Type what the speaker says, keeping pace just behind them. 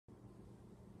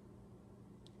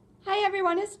Hi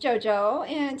everyone, it's JoJo,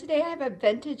 and today I have a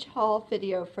vintage haul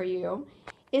video for you.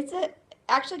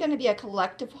 Actually going to be a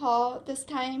collective haul this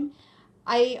time.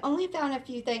 I only found a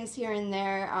few things here and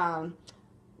there.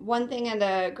 One thing at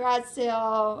a garage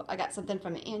sale, I got something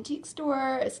from an antique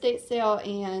store, estate sale,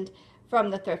 and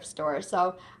from the thrift store.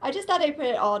 So I just thought I'd put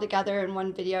it all together in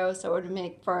one video so it would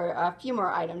make for a few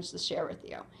more items to share with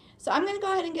you. So I'm going to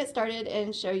go ahead and get started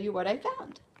and show you what I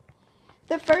found.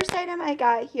 The first item I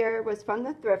got here was from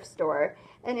the thrift store,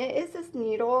 and it is this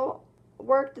needle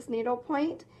work, this needle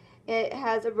point. It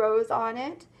has a rose on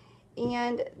it,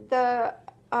 and the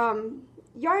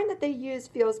yarn that they use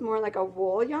feels more like a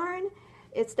wool yarn.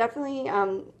 It's definitely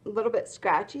a little bit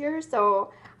scratchier,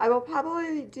 so I will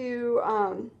probably do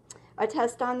a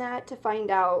test on that to find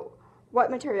out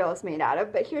what material it's made out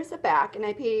of. But here's the back, and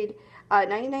I paid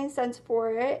 99 cents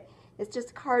for it. It's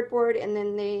just cardboard, and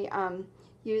then they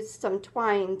use some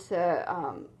twine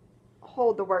to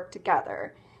hold the work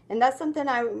together. And that's something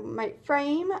I might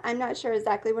frame. I'm not sure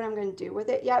exactly what I'm going to do with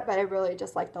it yet, but I really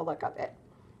just like the look of it.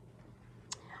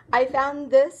 I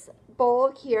found this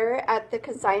bowl here at the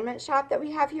consignment shop that we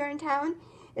have here in town.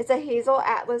 It's a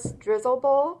Hazel-Atlas drizzle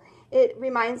bowl. It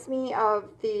reminds me of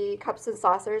the cups and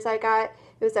saucers I got.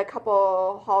 It was a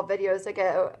couple haul videos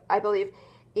ago, I believe.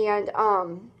 And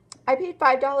I paid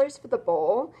 $5 for the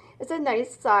bowl. It's a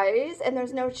nice size, and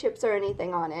there's no chips or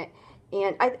anything on it.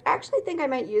 And I actually think I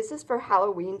might use this for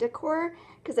Halloween decor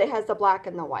because it has the black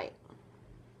and the white.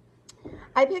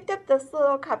 I picked up this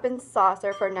little cup and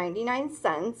saucer for 99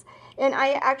 cents, and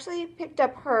I actually picked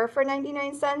up her for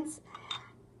 99 cents.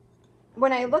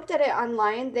 When I looked at it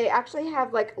online, they actually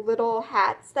have like little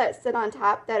hats that sit on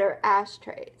top that are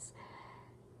ashtrays.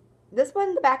 This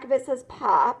one, the back of it says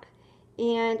Pop,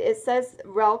 and it says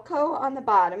Relco on the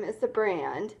bottom is the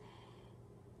brand.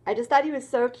 I just thought he was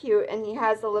so cute, and he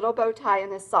has a little bow tie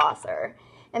in his saucer.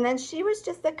 And then she was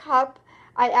just a cup.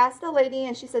 I asked the lady,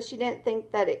 and she said she didn't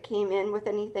think that it came in with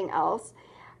anything else.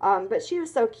 But she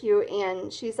was so cute,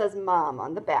 and she says Mom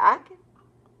on the back.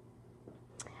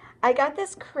 I got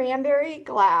this cranberry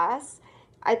glass.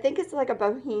 I think it's like a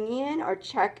Bohemian or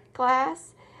Czech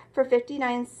glass for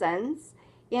 59 cents.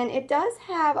 And it does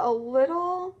have a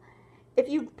little... If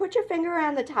you put your finger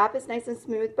around the top, it's nice and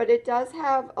smooth, but it does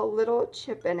have a little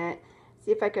chip in it.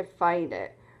 See if I could find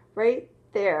it. Right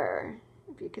there.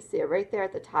 If you can see it right there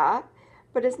at the top.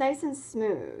 But it's nice and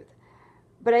smooth.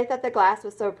 But I thought the glass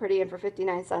was so pretty, and for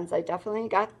 59 cents, I definitely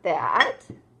got that.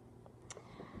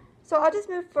 So I'll just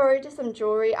move forward to some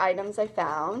jewelry items I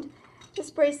found.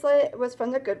 This bracelet was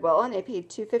from the Goodwill, and I paid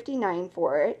 $2.59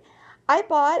 for it. I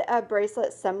bought a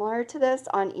bracelet similar to this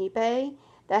on eBay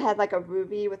that had like a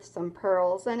ruby with some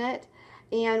pearls in it.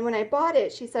 And when I bought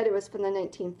it, she said it was from the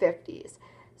 1950s.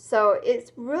 So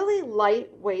it's really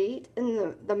lightweight,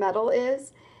 and the metal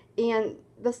is. And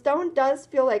the stone does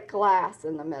feel like glass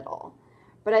in the middle.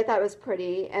 But I thought it was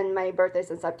pretty, and my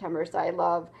birthday's in September, so I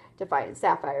love to find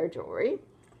sapphire jewelry.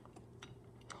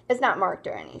 It's not marked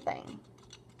or anything.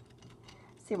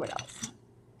 Let's see what else.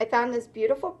 I found this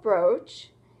beautiful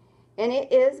brooch, and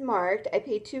it is marked. I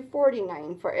paid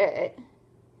 $2.49 for it.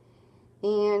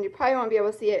 And you probably won't be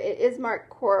able to see it. It is marked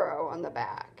Coro on the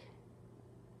back.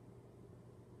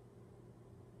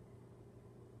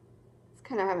 It's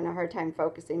kind of having a hard time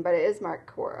focusing, but it is marked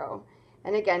Coro.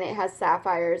 And again, it has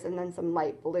sapphires and then some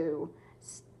light blue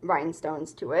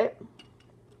rhinestones to it.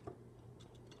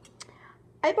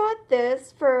 I bought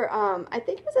this for, I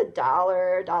think it was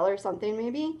 $1 something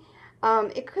maybe.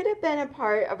 It could have been a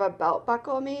part of a belt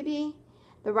buckle maybe.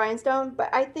 The rhinestone, but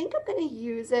I think I'm going to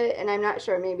use it, and I'm not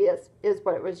sure, maybe this is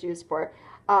what it was used for,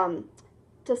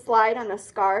 to slide on a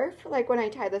scarf, like when I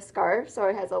tie the scarf, so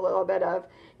it has a little bit of,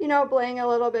 you know, bling, a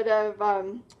little bit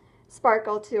of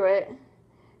sparkle to it.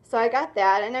 So I got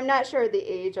that, and I'm not sure the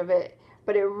age of it,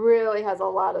 but it really has a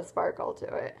lot of sparkle to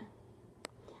it.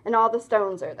 And all the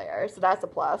stones are there, so that's a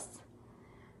plus.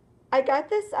 I got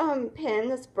this pin,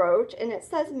 this brooch, and it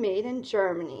says made in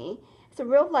Germany. It's a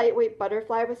real lightweight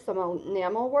butterfly with some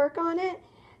enamel work on it.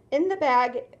 In the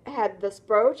bag had this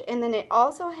brooch, and then it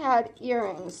also had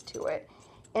earrings to it.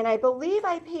 And I believe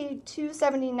I paid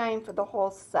 $2.79 for the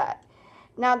whole set.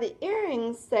 Now the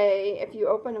earrings say, if you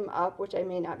open them up, which I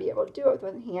may not be able to do it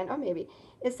with one hand, or maybe,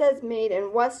 it says made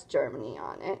in West Germany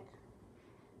on it.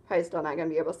 Probably still not going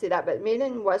to be able to see that, but made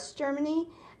in West Germany,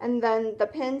 and then the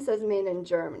pin says made in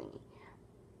Germany.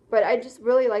 But I just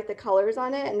really like the colors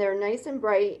on it, and they're nice and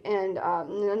bright, and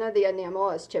none of the enamel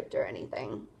is chipped or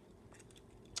anything.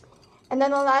 And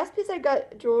then the last piece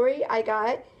jewelry I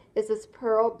got is this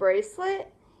pearl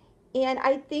bracelet, and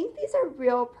I think these are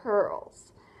real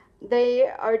pearls. They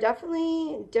are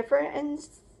definitely different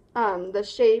the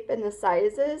shape and the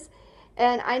sizes.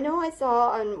 And I know I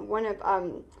saw on one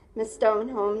of Miss Stone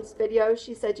Holmes' videos,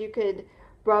 she said you could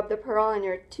rub the pearl on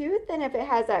your tooth, and if it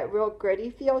has that real gritty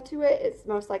feel to it, it's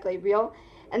most likely real.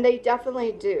 And they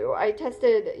definitely do. I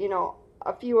tested, you know,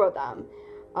 a few of them.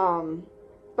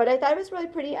 But I thought it was really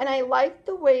pretty, and I like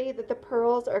the way that the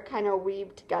pearls are kind of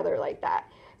weaved together like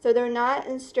that. So they're not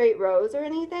in straight rows or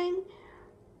anything.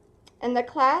 And the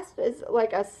clasp is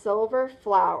like a silver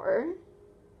flower.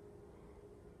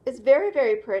 It's very,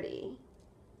 very pretty.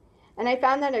 And I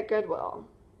found that at Goodwill.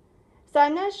 So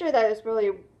I'm not sure that it's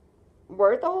really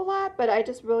worth a whole lot, but I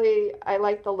just really, I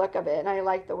like the look of it, and I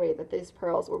like the way that these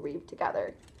pearls were weaved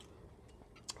together.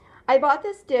 I bought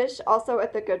this dish also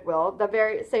at the Goodwill the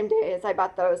very same day as I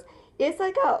bought those. It's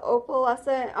like a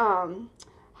opalescent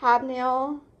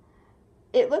hobnail.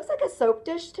 It looks like a soap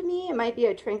dish to me. It might be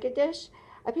a trinket dish.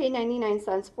 I paid 99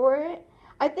 cents for it.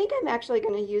 I think I'm actually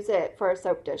going to use it for a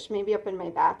soap dish, maybe up in my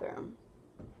bathroom.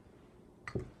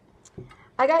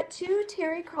 I got 2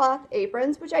 terry cloth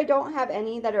aprons, which I don't have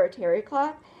any that are terry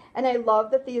cloth. And I love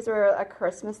that these are a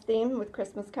Christmas theme with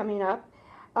Christmas coming up.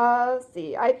 Let's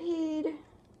see, I paid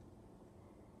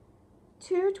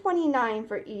 $2.29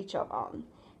 for each of them.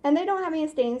 And they don't have any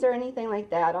stains or anything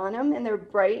like that on them. And they're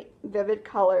bright, vivid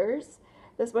colors.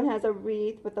 This one has a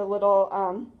wreath with a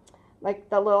little,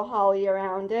 like the little holly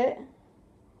around it.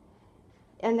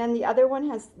 And then the other one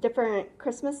has different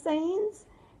Christmas sayings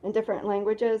in different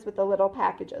languages with the little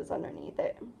packages underneath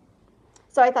it.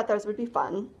 So I thought those would be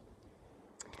fun.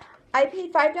 I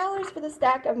paid $5 for the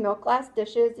stack of milk glass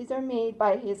dishes. These are made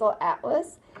by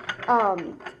Hazel-Atlas.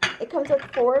 It comes with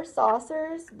 4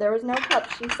 saucers. There was no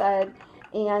cup, she said,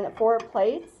 and 4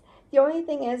 plates. The only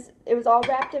thing is, it was all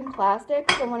wrapped in plastic,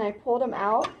 so when I pulled them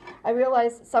out, I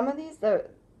realized some of these, the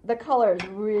color is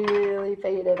really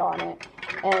faded on it,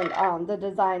 and the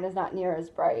design is not near as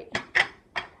bright.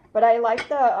 But I like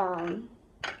the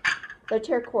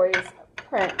turquoise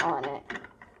print on it,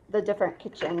 the different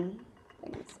kitchen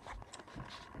things.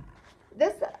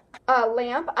 This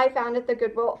lamp I found at the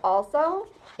Goodwill also,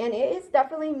 and it is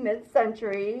definitely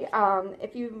mid-century.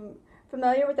 If you're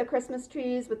familiar with the Christmas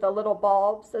trees with the little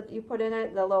bulbs that you put in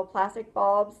it, the little plastic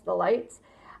bulbs, the lights,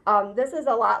 this is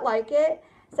a lot like it,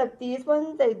 except these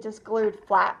ones, they just glued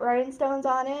flat rhinestones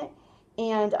on it.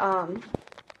 And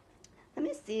let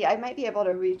me see, I might be able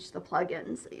to reach the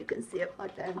plug-in so you can see it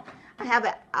plugged in. I have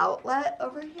an outlet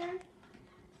over here.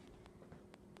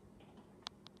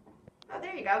 Oh,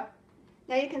 there you go.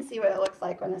 Now you can see what it looks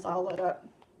like when it's all lit up.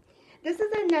 This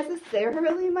isn't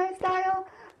necessarily my style,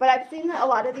 but I've seen a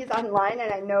lot of these online,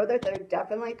 and I know that they're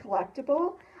definitely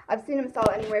collectible. I've seen them sell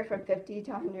anywhere from $50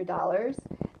 to $100.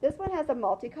 This one has a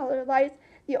multicolored light.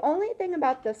 The only thing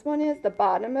about this one is the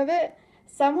bottom of it.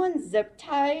 Someone zip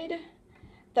tied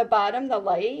the bottom, the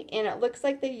light, and it looks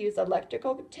like they use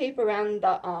electrical tape around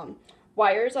the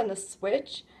wires on the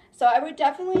switch. So I would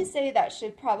definitely say that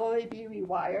should probably be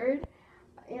rewired.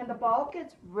 And the bulb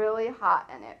gets really hot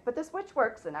in it, but the switch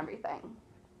works and everything.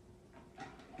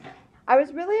 I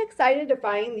was really excited to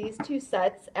find these 2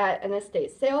 sets at an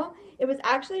estate sale. It was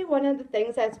actually one of the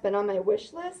things that's been on my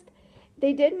wish list.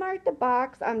 They did mark the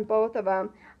box on both of them.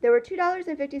 They were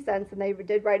 $2.50, and they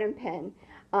did write in pen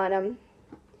on them.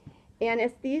 And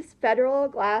it's these Federal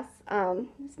glass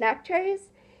snack trays.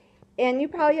 And you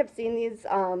probably have seen these.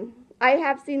 I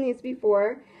have seen these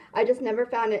before. I just never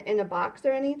found it in a box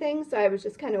or anything, so I was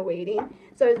just kind of waiting.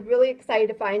 So I was really excited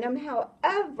to find them.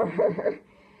 However,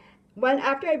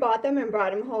 after I bought them and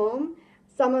brought them home,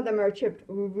 some of them are chipped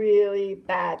really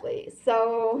badly.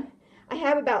 So I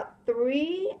have about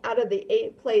 3 out of the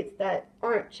 8 plates that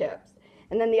aren't chips.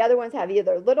 And then the other ones have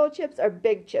either little chips or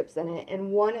big chips in it,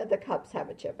 and one of the cups have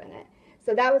a chip in it.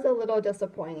 So that was a little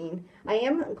disappointing. I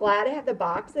am glad I have the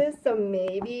boxes, so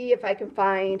maybe if I can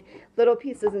find little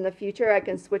pieces in the future, I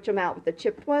can switch them out with the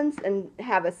chipped ones and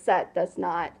have a set that's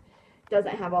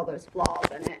doesn't have all those flaws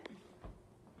in it.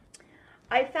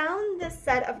 I found this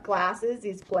set of glasses,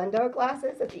 these Blendo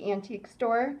glasses, at the antique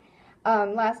store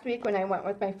last week when I went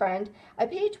with my friend. I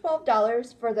paid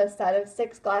 $12 for the set of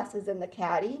 6 glasses in the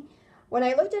caddy. When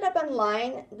I looked it up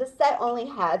online, the set only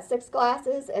had 6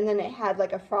 glasses, and then it had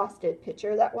like a frosted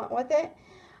pitcher that went with it.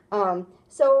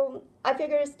 So I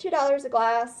figured it's $2 a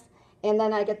glass, and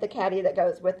then I get the caddy that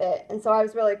goes with it. And so I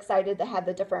was really excited to have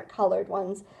the different colored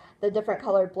ones, the different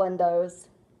colored Blendos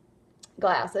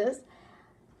glasses.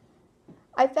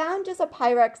 I found just a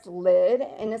Pyrex lid,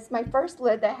 and it's my first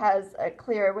lid that has a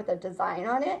clear with a design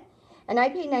on it. And I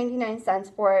paid 99 cents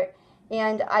for it.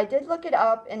 And I did look it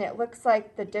up, and it looks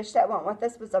like the dish that went with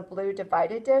this was a blue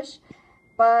divided dish.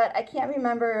 But I can't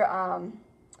remember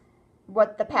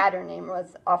what the pattern name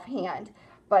was offhand.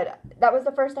 But that was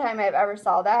the first time I've ever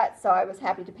saw that, so I was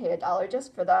happy to pay $1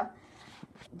 just for the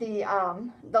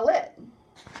lid.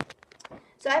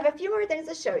 So I have a few more things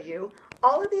to show you.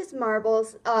 All of these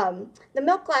marbles, the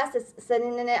milk glass is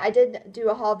sitting in it. I did do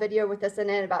a haul video with this in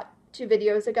it about 2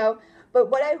 videos ago. But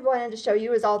what I wanted to show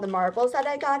you is all the marbles that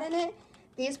I got in it.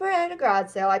 These were at a garage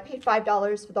sale. I paid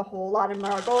 $5 for the whole lot of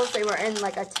marbles. They were in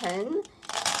like a tin.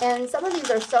 And some of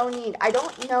these are so neat. I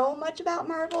don't know much about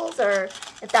marbles or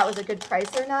if that was a good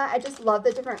price or not. I just love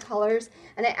the different colors.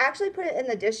 And I actually put it in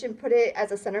the dish and put it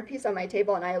as a centerpiece on my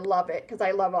table, and I love it because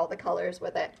I love all the colors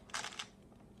with it.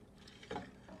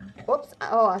 Whoops.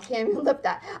 Oh, I can't even lift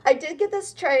that. I did get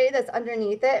this tray that's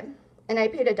underneath it, and I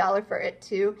paid $1 for it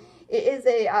too. It is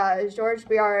a George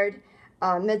Biard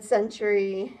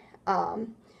mid-century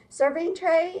serving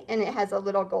tray, and it has a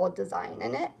little gold design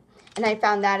in it. And I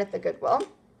found that at the Goodwill.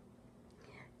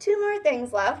 2 more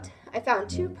things left. I found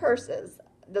 2 purses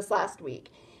this last week,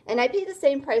 and I paid the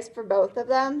same price for both of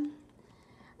them.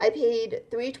 I paid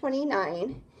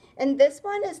 $3.29, and this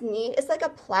one is neat. It's like a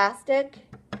plastic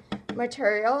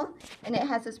material, and it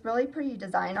has this really pretty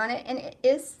design on it, and it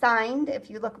is signed. If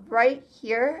you look right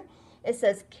here, it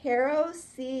says Caro,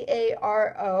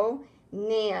 C-A-R-O,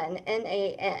 Nan,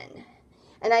 N-A-N.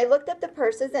 And I looked up the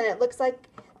purses, and it looks like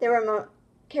they were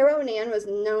Caro Nan was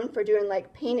known for doing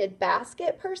like painted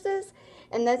basket purses,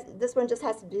 and this one just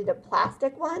has to be the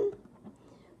plastic one.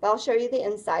 But I'll show you the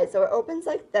inside. So it opens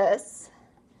like this,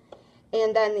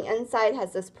 and then the inside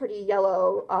has this pretty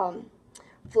yellow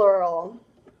floral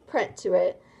print to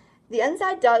it. The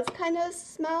inside does kind of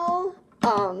smell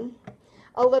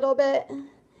a little bit,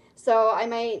 so I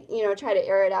might, you know, try to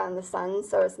air it out in the sun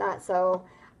so it's not so,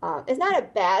 it's not a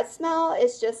bad smell,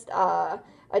 it's just a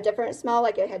different smell,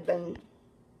 like it had been,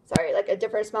 like a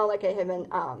different smell like it had been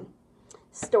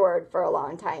stored for a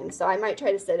long time. So I might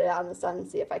try to sit it out in the sun and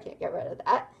see if I can't get rid of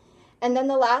that. And then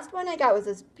the last one I got was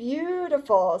this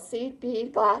beautiful seed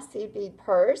bead, glass seed bead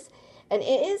purse. And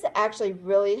it is actually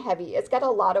really heavy. It's got a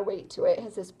lot of weight to it. It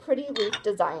has this pretty leaf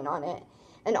design on it.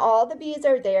 And all the beads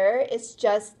are there. It's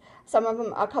just some of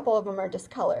them, a couple of them are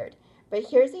discolored. But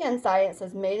here's the inside. It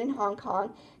says made in Hong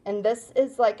Kong. And this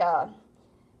is like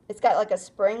it's got like a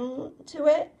spring to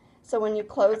it. So when you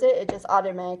close it, it just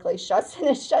automatically shuts, and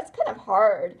it shuts kind of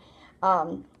hard.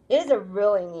 It is a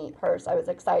really neat purse. I was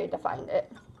excited to find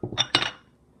it.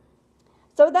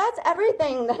 So that's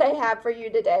everything that I have for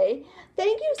you today.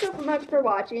 Thank you so much for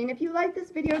watching. If you like this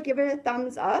video, give it a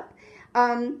thumbs up.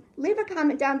 Leave a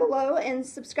comment down below and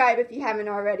subscribe if you haven't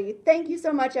already. Thank you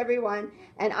so much, everyone,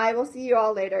 and I will see you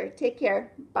all later. Take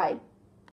care. Bye.